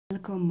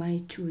Welcome my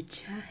to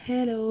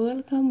hello,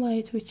 welcome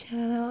my to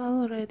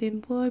channel. Already in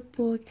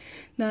book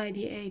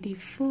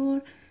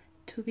 9084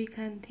 to be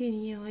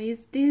continued.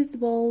 Is this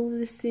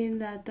bold scene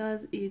that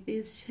does it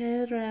is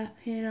shed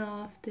wrapping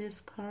off the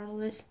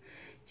scarlet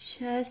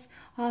sash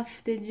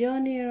of the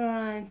junior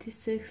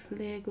anti-six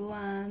Lego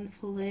and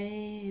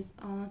flays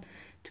on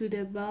to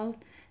the boat.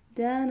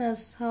 Then a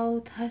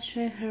thought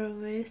touching her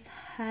waist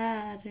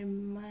had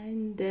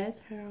reminded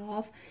her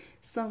of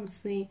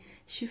something.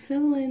 She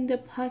fell in the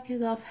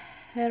pocket of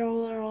her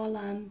overall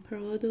and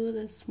produced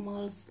a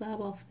small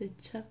slab of the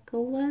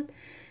chocolate.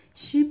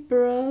 She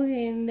broke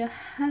in the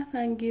half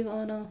and gave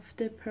one of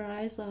the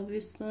price of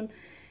Winston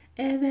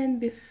even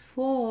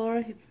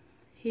before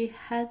he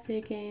had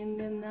taken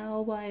the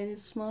now by the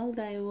small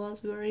that was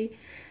very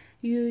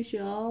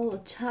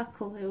usual.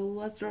 Chocolate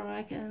was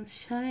dark and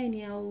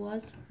shiny and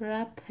was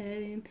wrapped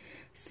in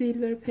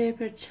silver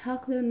paper.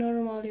 Chocolate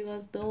normally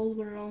was dull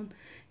brown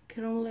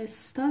caramel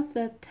stuff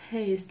that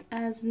tastes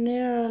as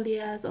nearly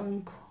as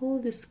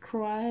Uncle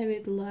described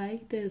it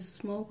like the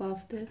smoke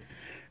of the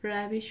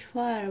rubbish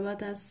fire,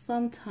 but as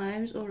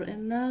sometimes or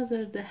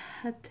another they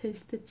had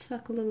tasted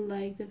chocolate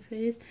like the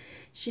face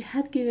she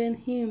had given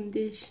him.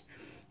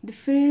 The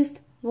first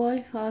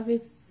wife of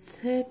its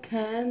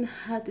second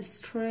had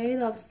strayed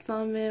of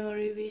some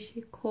memory which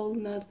he could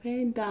not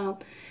pin down,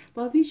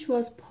 but which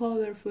was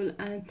powerful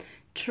and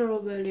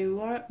troubling.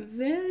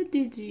 Where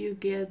did you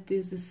get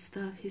this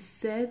stuff? He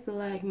said,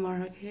 like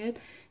market.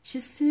 She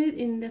said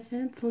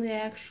indifferently,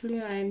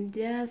 actually, I'm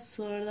that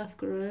sort of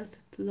girl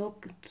to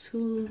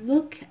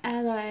look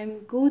at. I'm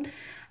good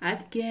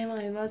at game.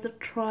 I was a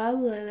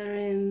traveler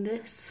in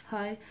this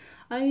fight.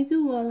 I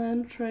do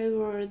voluntary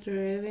word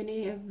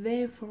revenue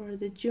away for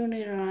the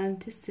junior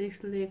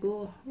anti-six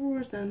Lego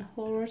horse and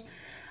horse.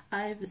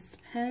 I've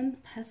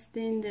spent past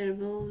in the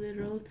Bully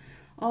Road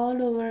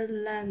all over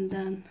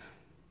London.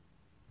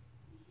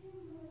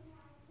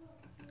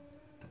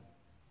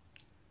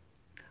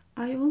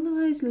 I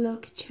always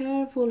look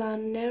cheerful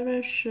and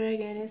never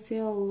shrug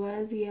anything,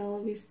 always yell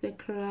with the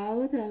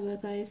crowd,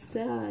 but I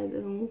said the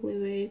only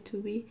way to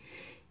be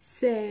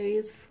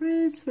safe is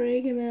first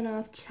fragment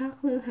of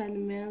chocolate had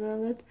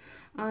melted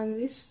on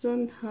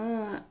Winston's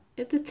tongue.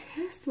 The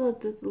taste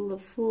was a little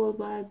full,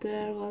 but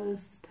there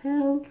was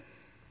still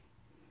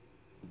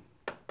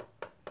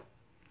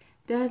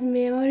that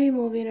memory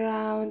moving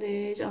around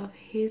the edge of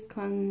his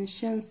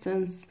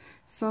conscience,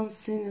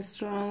 something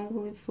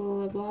strongly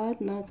full about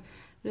not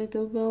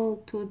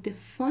readable to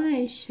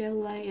define shape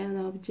like an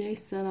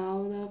objection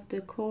out of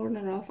the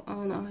corner of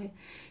an eye.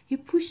 He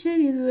pushed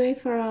it away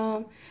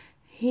from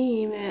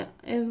him,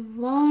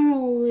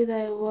 only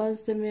there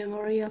was the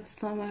memory of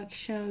some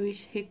action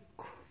which he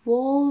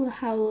would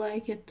have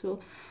liked to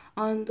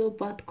undo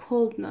but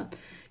could not.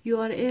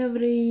 You are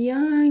very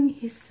young,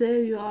 he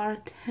said. You are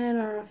 10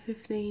 or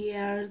 15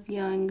 years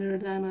younger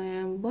than I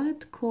am.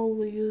 What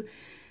could you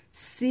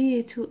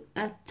see to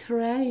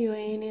attract you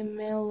in a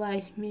man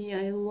like me?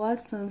 I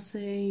was something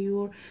in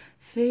your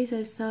face.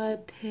 I saw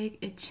it take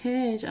a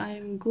change. I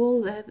am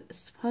good at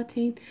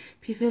spotting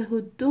people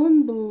who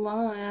don't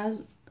belong.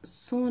 As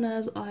soon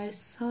as I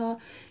saw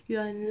you,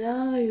 I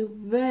know you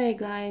were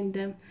guiding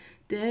them.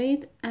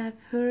 They'd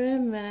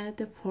appear at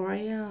the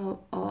party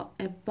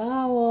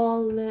about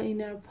all the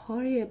inner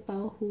party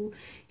about who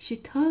she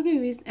talked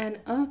with an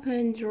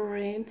open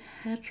drawing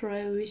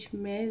hatred which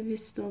made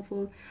Winston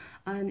feel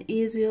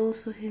uneasy.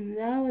 Also, he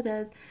knew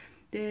that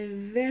they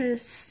were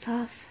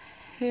soft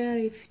hair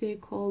if they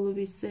could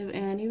be safe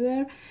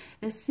anywhere.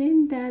 A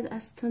thing that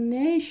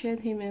astonished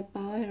him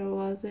about her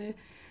was a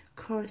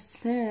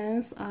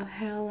sense of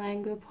her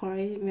language.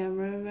 Party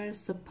members were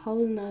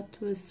supposed not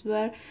to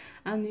swear,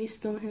 and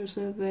Winston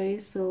himself very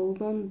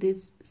seldom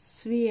did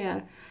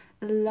swear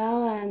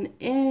aloud. And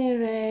any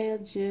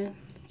rage,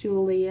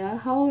 Julia,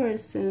 however,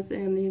 seems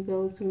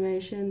unable to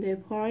mention the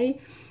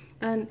party,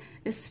 and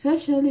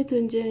especially to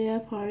engineer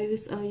party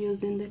without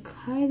using the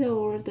kind of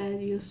word that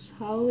you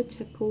saw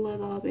chocolate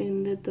up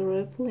in the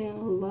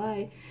dripping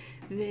light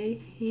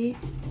way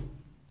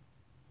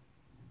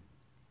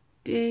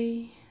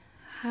they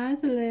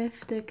had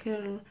left the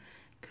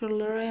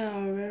curler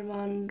and were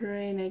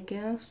wandering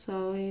again,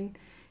 so in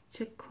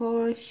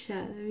checkered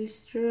shad,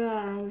 with their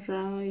arms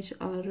round each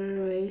other's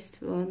waist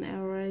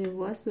whenever it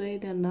was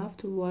wide enough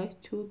to walk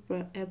two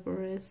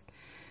abreast.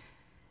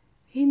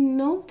 He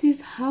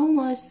noticed how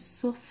much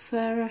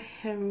softer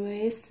her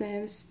waist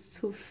seemed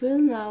to feel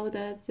now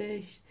that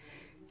the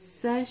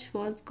sash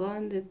was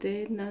gone. They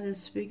did not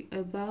speak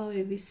about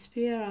a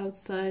whisper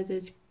outside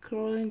the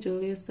crawling.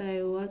 Julia said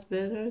it was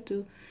better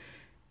to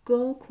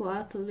go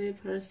quietly.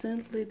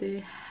 Presently they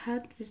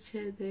had reached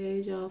the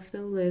edge of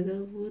the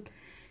little wood.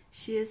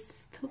 She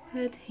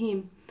stopped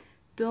him.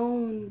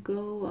 Don't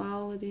go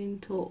out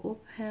into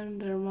open.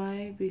 There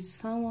might be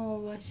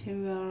someone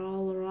watching. We're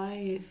all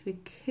right if we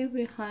keep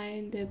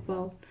behind the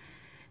boat.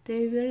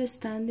 They were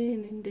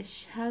standing in the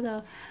shadow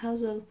of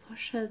hazel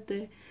bushes.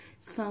 The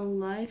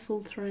sunlight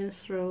filtering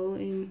through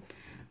in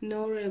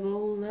no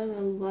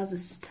level was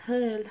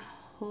still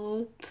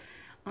hot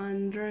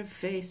on their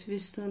face.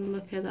 Winston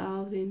looked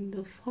out in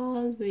the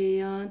fall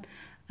beyond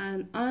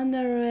and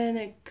underwent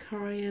a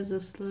curious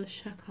slow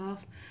shock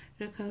of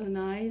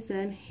recognition,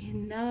 and he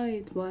knew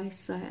it by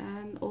sight.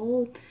 An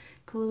old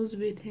close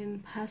within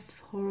past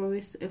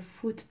forest, a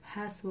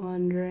footpath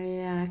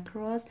wandering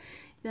across.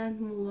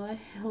 Then Mullah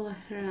held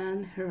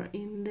her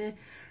in the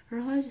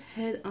Raj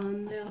head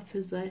on the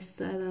opposite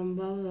side, and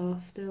both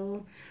of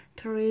the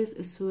trees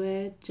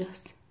swayed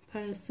just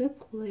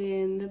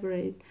perceptibly in the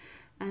breeze,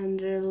 and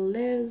their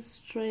leaves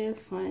trailed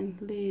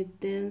faintly.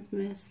 Then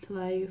mist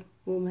like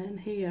woman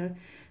here,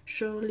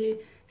 surely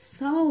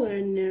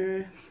somewhere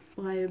near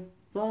by,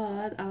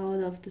 but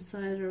out of the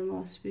sight there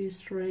must be a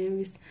stream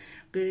with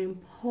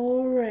green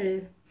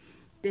powder.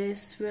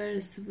 That's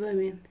where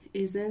swimming.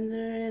 Isn't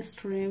there a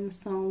stream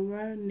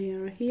somewhere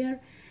near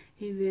here?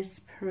 He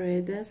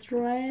whispered. That's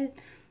right.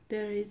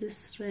 There is a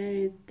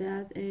stream at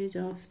that edge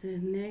of the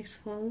next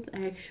fold.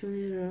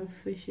 Actually, there are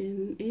fish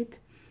in it.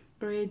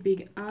 Great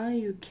big eye.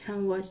 You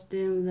can watch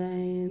them lie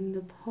in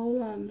the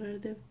pool under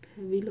the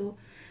willow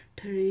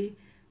tree,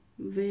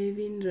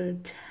 waving their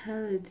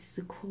tail. It is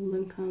the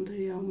Colin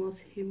country, almost,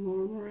 he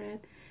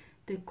murmured.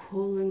 The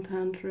Colin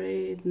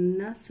country is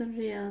not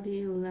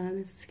really a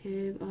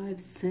landscape I've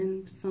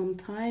seen some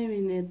time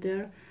in it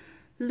there.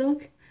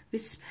 Look,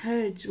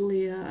 whispered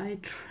Julia. I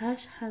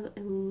trash had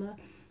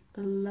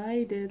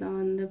alighted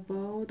on the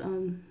boat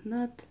on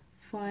not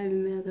 5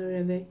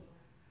 meters away.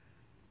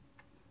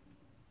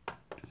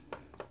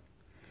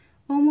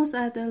 Almost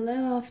at the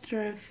level of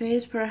their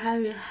face,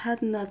 perhaps you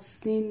had not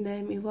seen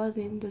them. It was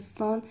in the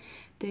sun,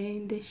 then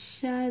in the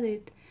shade.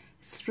 It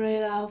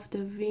straight off the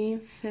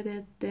wind,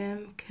 fitted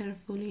them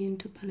carefully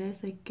into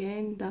place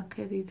again, ducked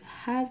its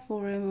head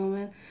for a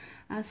moment,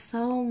 as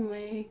though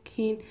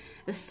making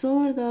a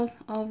sort of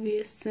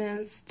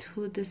obeisance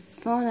to the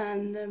sun,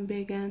 and then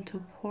began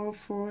to pour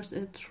forth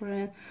a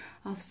train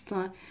of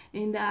song.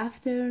 In the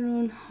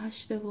afternoon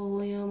hush, the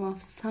volume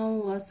of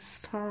sound was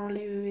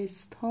startling.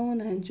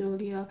 Winston and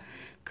Julia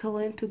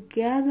clung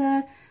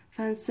together,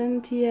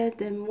 fascinated.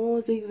 The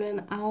music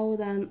went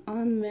out and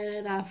on,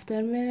 minute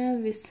after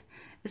minute, with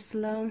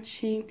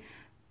slouching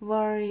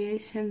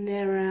variation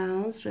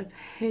rounds,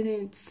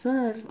 repeating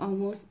itself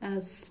almost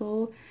as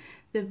though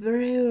the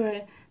brain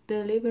were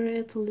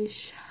deliberately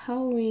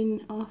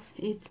showing off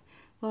it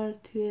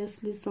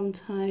virtuously.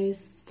 Sometimes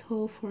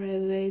stopped for a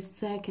wait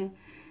second,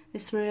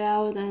 spread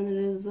out, and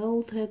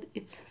resulted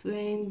its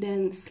vein,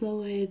 then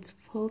slowed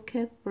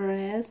pocket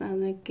breath,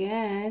 and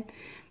again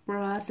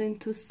burst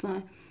into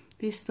song.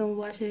 Winston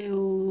watched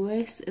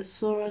with a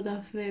sort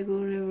of vague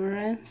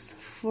reverence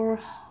for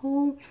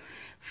whom.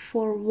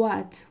 For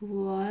what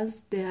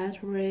was that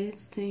red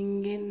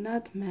singing?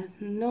 Not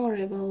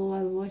memorable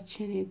while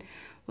watching it.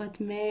 What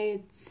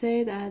made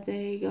say that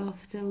edge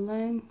of the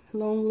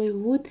lonely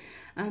wood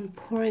and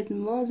poured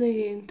music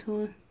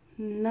into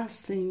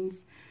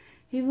nothings?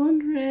 He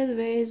wondered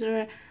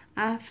whether,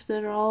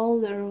 after all,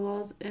 there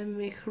was a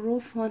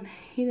microphone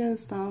hidden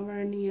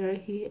somewhere near.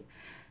 He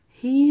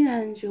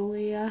and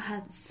Julia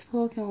had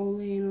spoken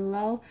only in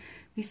low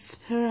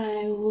whisper.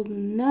 I would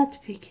not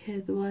pick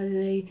it what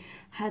they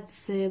had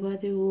said,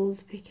 but it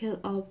would pick it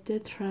up the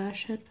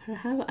trash,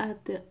 perhaps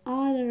at the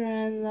other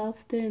end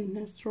of the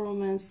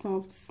instrument.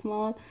 Some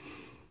small,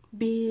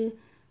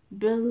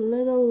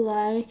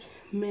 belittle-like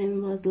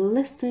man was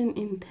listening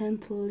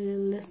intently,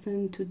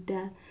 listening to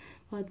that.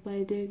 But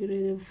by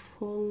degree, the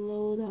full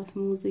load of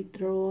music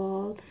drew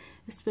all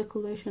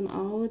speculation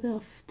out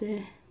of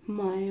the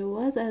mind.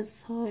 Was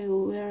as though it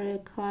were a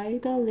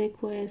kind of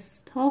liquid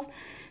stuff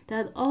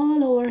that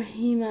all over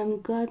him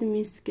and got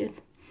mixed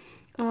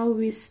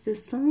with the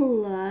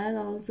sunlight.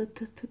 Also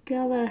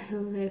together he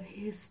left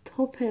his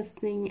stopped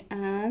singing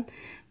and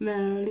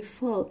merely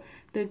felt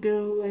the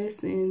girl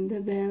waist in the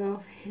bend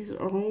of his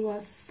arm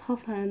was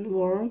soft and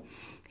warm.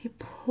 He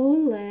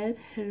pulled her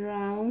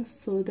round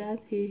so that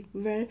he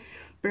were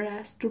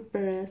breast to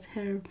breast.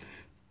 Her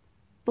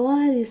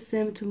body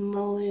seemed to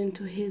melt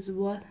into his.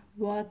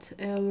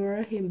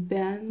 Whatever he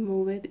bent,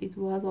 moved, it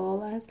was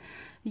all as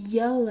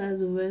yellow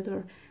as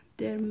water.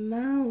 Their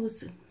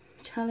mouths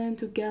challenged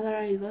together.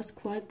 It was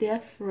quite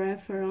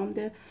different from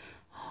the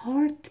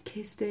hard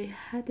kiss they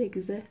had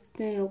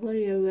exactly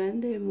earlier when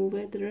they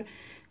moved their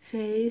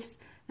face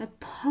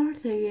apart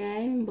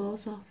again.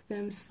 Both of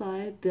them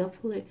sighed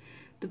deeply.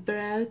 The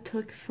breath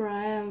took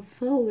fire and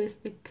filled with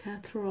a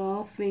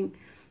cataraphing.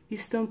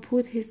 Winston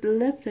put his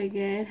lips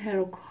against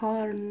her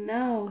collar.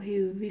 Now, he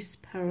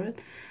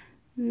whispered.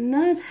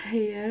 Not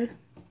here.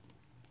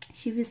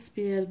 She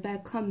whispered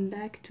back. Come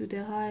back to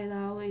the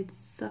hideout. It's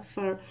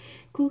suffer.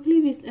 Quickly,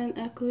 with an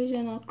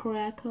occasional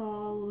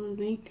crackle,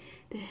 moving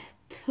the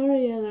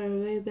three other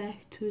way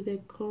back to the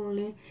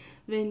Colin.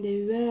 When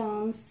they were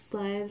on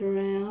side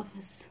ran off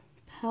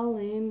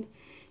spelling,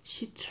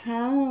 she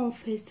turned and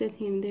faced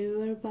him. They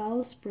were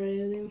both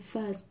breathing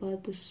fast,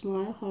 but the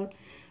smile had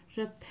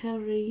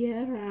rapidly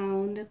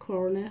around the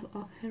corner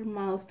of her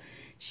mouth.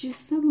 She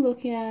stood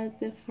looking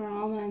at the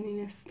front, and in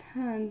a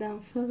stand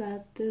and felt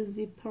at the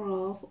zipper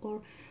of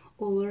or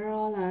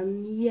overall,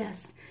 and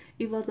yes,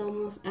 it was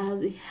almost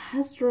as he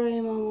had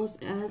dreamed, almost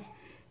as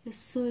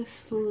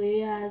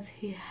swiftly as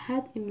he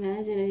had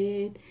imagined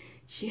it.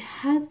 She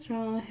had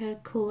drawn her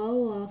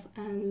clothes off,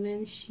 and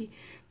when she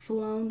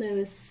flung them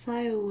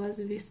aside, was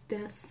with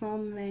that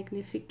some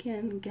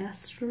magnificent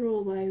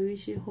gesture by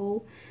which the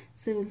whole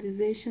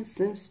civilization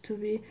seems to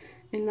be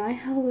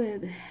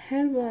annihilated.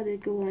 Her body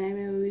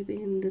gleamed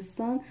within the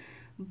sun,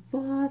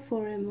 but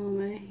for a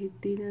moment he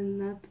did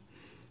not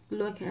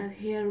look at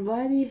her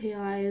body. His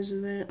eyes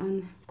were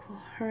on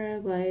her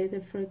by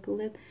the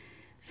freckled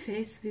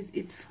face with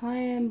its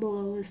fine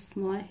blue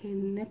smile. He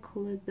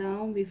knuckled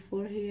down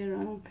before her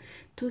and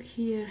took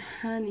her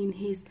hand in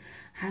his.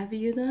 "Have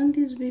you done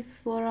this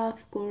before?"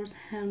 "Of course,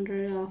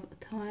 hundreds of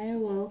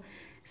times." "Well,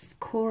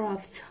 score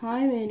of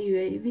time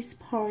anyway."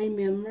 Whispering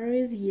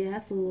memories.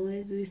 "Yes,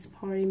 always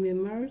whispering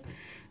memories."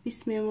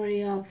 "With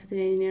memory of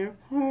the inner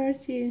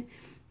party."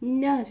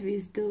 "Not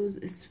with those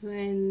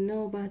swine."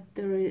 "No, but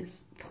there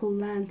is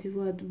plenty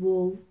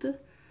involved."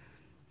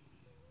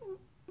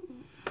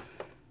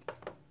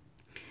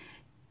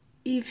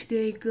 If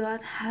they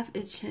got half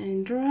a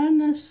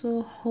children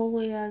so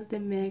holy as the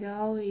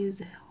Megao, his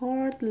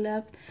heart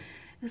leapt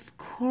a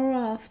score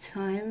of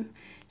times.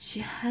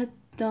 She had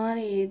done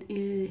it.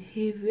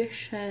 He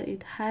wished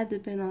it had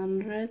been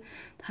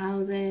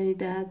 100,000.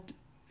 That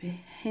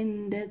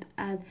hinted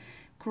at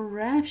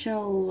corruption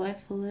always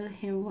filled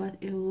him with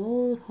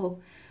evil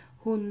hope.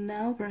 Who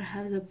now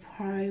perhaps the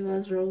pride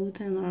was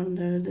rotten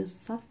under the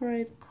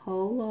suffering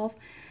cold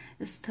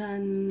of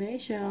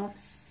stagnation of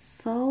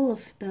soul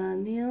of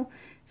Daniel,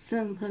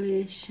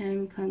 simply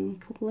shame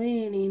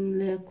clean in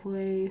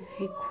liquid.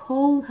 He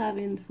could have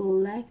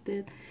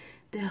inflicted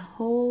the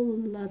whole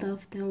lot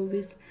of them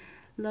with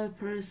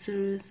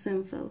leprosy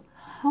simple.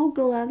 How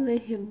gladly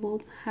he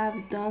would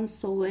have done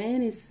so,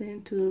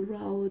 anything to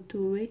row,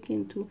 to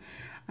weaken, to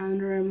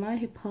undermine.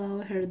 He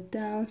plowed her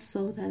down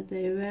so that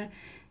they were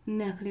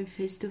neckling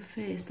face to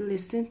face.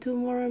 "Listen to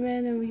more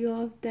men you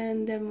have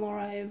than the more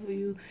I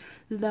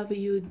love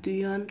you. Do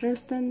you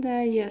understand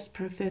that?" "Yes,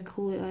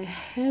 perfectly. I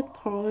hate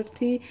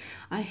poverty.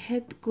 I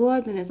hate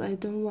godliness. I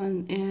don't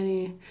want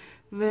any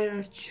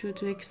virtue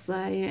to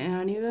excite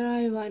anywhere.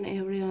 I want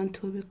everyone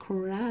to be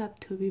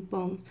corrupt, to be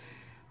bound."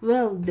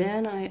 "Well,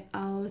 then I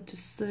ought to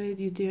say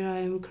you dear, I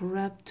am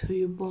corrupt to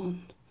you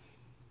bone."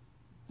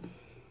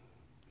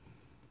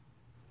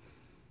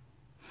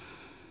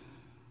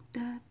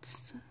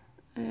 That's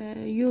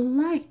you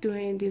like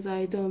doing this.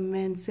 I don't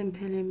mean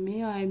simply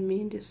me. I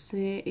mean to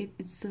say it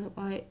itself.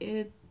 I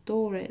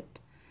adore it.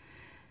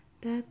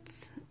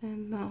 That's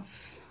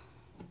enough.